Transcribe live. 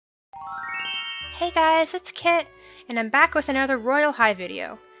Hey guys, it's Kit, and I'm back with another Royal High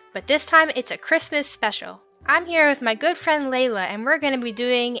video, but this time it's a Christmas special. I'm here with my good friend Layla, and we're going to be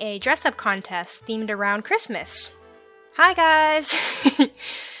doing a dress-up contest themed around Christmas. Hi guys!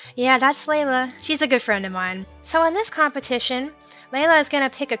 Yeah, that's Layla. She's a good friend of mine. So in this competition, Layla is going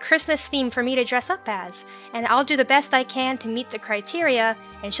to pick a Christmas theme for me to dress up as, and I'll do the best I can to meet the criteria,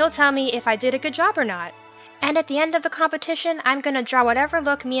 and she'll tell me if I did a good job or not. And at the end of the competition, I'm going to draw whatever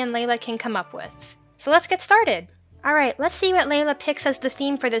look me and Layla can come up with. So let's get started! Alright, let's see what Layla picks as the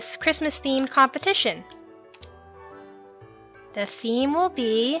theme for this Christmas-themed competition. The theme will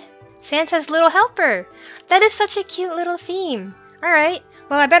be Santa's Little Helper! That is such a cute little theme! Alright,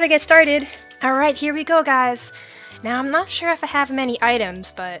 well I better get started. Alright, here we go guys. Now I'm not sure if I have many items,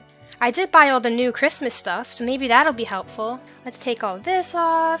 but I did buy all the new Christmas stuff, so maybe that'll be helpful. Let's take all this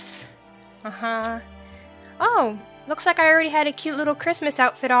off. Oh, looks like I already had a cute little Christmas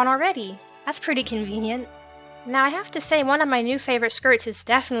outfit on already. That's pretty convenient. Now I have to say one of my new favorite skirts is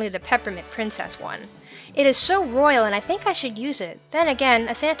definitely the Peppermint Princess one. It is so royal and I think I should use it. Then again,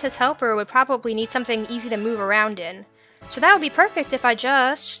 a Santa's helper would probably need something easy to move around in. So that would be perfect if I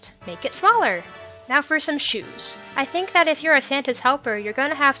just make it smaller. Now for some shoes. I think that if you're a Santa's helper, you're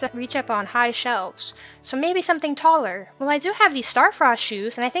gonna have to reach up on high shelves. So maybe something taller. Well, I do have these Starfrost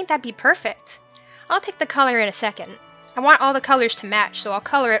shoes and I think that'd be perfect. I'll pick the color in a second. I want all the colors to match, so I'll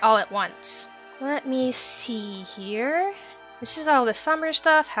color it all at once. Let me see here. This is all the summer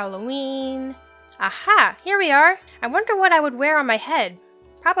stuff, Halloween. Aha! Here we are! I wonder what I would wear on my head.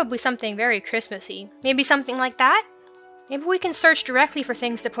 Probably something very Christmassy. Maybe something like that? Maybe we can search directly for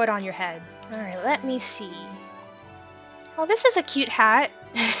things to put on your head. Alright, let me see. Oh, this is a cute hat.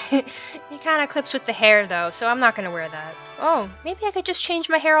 It kinda clips with the hair though, so I'm not gonna wear that. Oh, maybe I could just change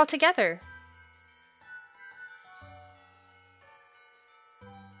my hair altogether.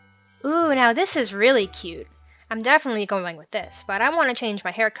 Ooh, now this is really cute. I'm definitely going with this, but I want to change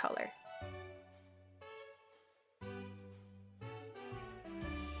my hair color.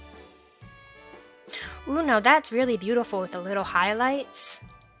 Ooh, now that's really beautiful with the little highlights.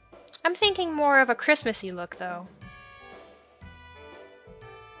 I'm thinking more of a Christmassy look, though.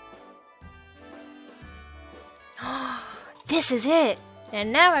 This is it!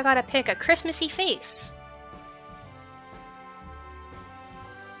 And now I gotta pick a Christmassy face.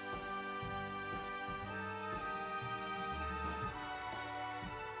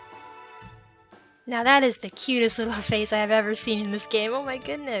 Now that is the cutest little face I have ever seen in this game, oh my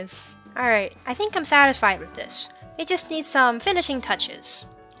goodness. Alright, I think I'm satisfied with this. It just needs some finishing touches.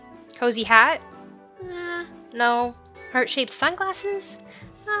 Cozy hat? No. Heart-shaped sunglasses?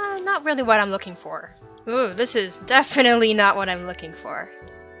 Not really what I'm looking for. Ooh, this is definitely not what I'm looking for.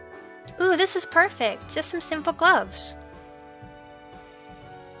 Ooh, this is perfect. Just some simple gloves.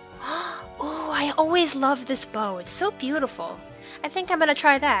 Ooh, I always loved this bow. It's so beautiful. I think I'm gonna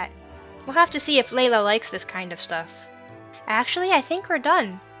try that. We'll have to see if Layla likes this kind of stuff. Actually, I think we're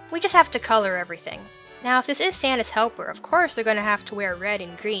done. We just have to color everything. Now, if this is Santa's helper, of course they're gonna have to wear red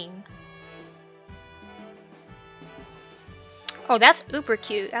and green. Oh, that's uber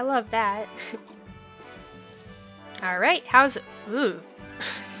cute. I love that. Alright, how's it? Ooh.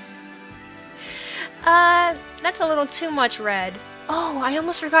 That's a little too much red. Oh, I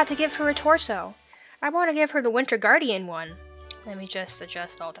almost forgot to give her a torso. I want to give her the Winter Guardian one. Let me just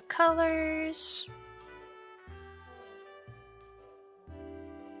adjust all the colors.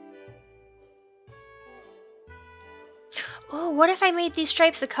 Oh, what if I made these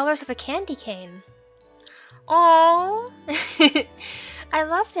stripes the colors of a candy cane? Oh, I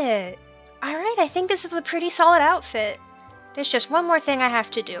love it. Alright, I think this is a pretty solid outfit. There's just one more thing I have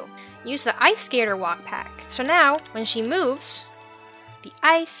to do. Use the Ice Skater walk pack. So now, when she moves, the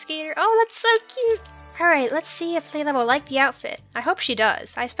Ice Skater... Oh, that's so cute! Alright, let's see if Layla will like the outfit. I hope she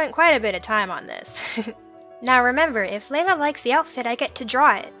does. I spent quite a bit of time on this. Now remember, if Layla likes the outfit, I get to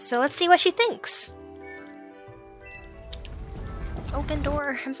draw it. So let's see what she thinks. Open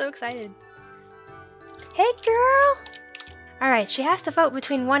door. I'm so excited. Hey, girl! Alright, she has to vote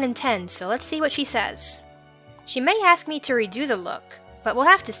between 1 and 10, so let's see what she says. She may ask me to redo the look, but we'll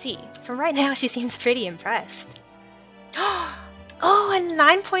have to see. From right now, she seems pretty impressed. Oh, a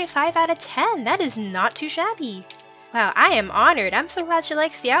 9.5 out of 10! That is not too shabby! Wow, I am honored. I'm so glad she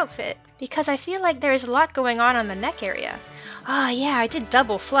likes the outfit, because I feel like there's a lot going on the neck area. Oh yeah, I did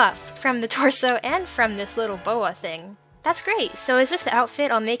double fluff, from the torso and from this little boa thing. That's great! So is this the outfit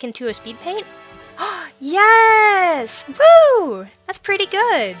I'll make into a speed paint? Yes! Woo! That's pretty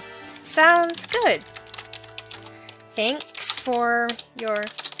good! Sounds good. Thanks for your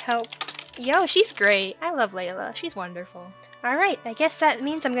help Yo, she's great. I love Layla. She's wonderful. Alright, I guess that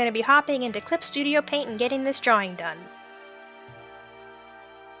means I'm going to be hopping into Clip Studio Paint and getting this drawing done.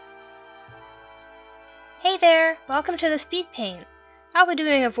 Hey there! Welcome to the Speedpaint. I'll be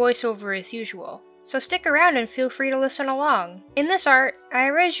doing a voiceover as usual, so stick around and feel free to listen along. In this art, I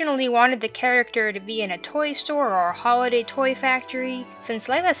originally wanted the character to be in a toy store or a holiday toy factory, since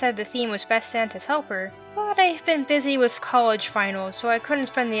Layla said the theme was Best Santa's Helper, but I've been busy with college finals, so I couldn't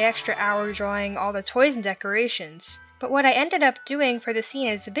spend the extra hour drawing all the toys and decorations. But what I ended up doing for the scene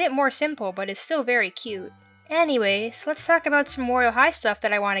is a bit more simple, but is still very cute. Anyways, let's talk about some Royale High stuff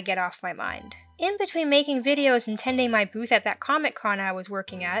that I want to get off my mind. In between making videos and tending my booth at that Comic-Con I was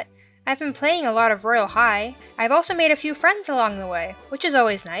working at, I've been playing a lot of Royale High. I've also made a few friends along the way, which is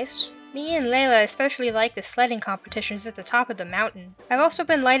always nice. Me and Layla especially like the sledding competitions at the top of the mountain. I've also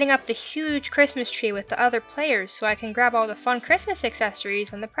been lighting up the huge Christmas tree with the other players so I can grab all the fun Christmas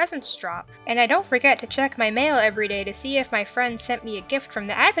accessories when the presents drop. And I don't forget to check my mail every day to see if my friend sent me a gift from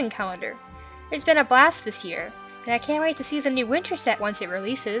the advent calendar. It's been a blast this year, and I can't wait to see the new winter set once it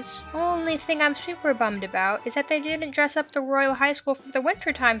releases. Only thing I'm super bummed about is that they didn't dress up the Royal High School for the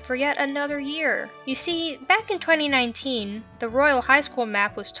wintertime for yet another year. You see, back in 2019, the Royal High School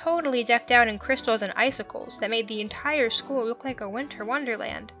map was totally decked out in crystals and icicles that made the entire school look like a winter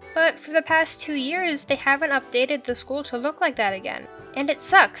wonderland. But for the past 2 years, they haven't updated the school to look like that again. And it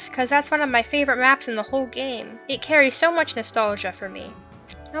sucks, cause that's one of my favorite maps in the whole game. It carries so much nostalgia for me.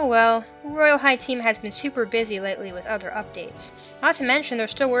 Oh well, the Royale High team has been super busy lately with other updates. Not to mention they're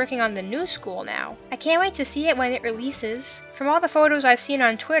still working on the new school now. I can't wait to see it when it releases. From all the photos I've seen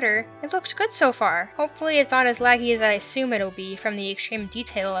on Twitter, it looks good so far. Hopefully it's not as laggy as I assume it'll be from the extreme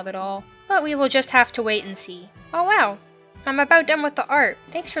detail of it all. But we will just have to wait and see. Oh wow! I'm about done with the art.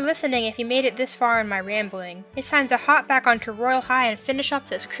 Thanks for listening if you made it this far in my rambling. It's time to hop back onto Royale High and finish up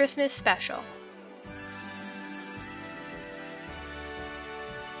this Christmas special.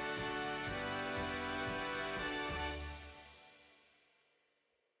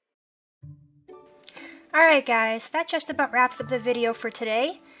 Alright guys, that just about wraps up the video for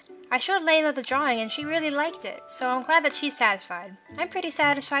today. I showed Layla the drawing and she really liked it, so I'm glad that she's satisfied. I'm pretty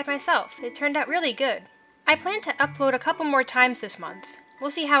satisfied myself. It turned out really good. I plan to upload a couple more times this month.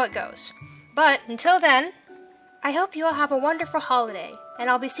 We'll see how it goes. But until then, I hope you all have a wonderful holiday, and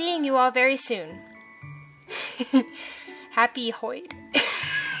I'll be seeing you all very soon. Happy Hoyt.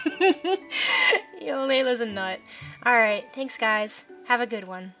 Yo, Layla's a nut. Alright, thanks guys. Have a good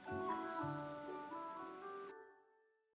one.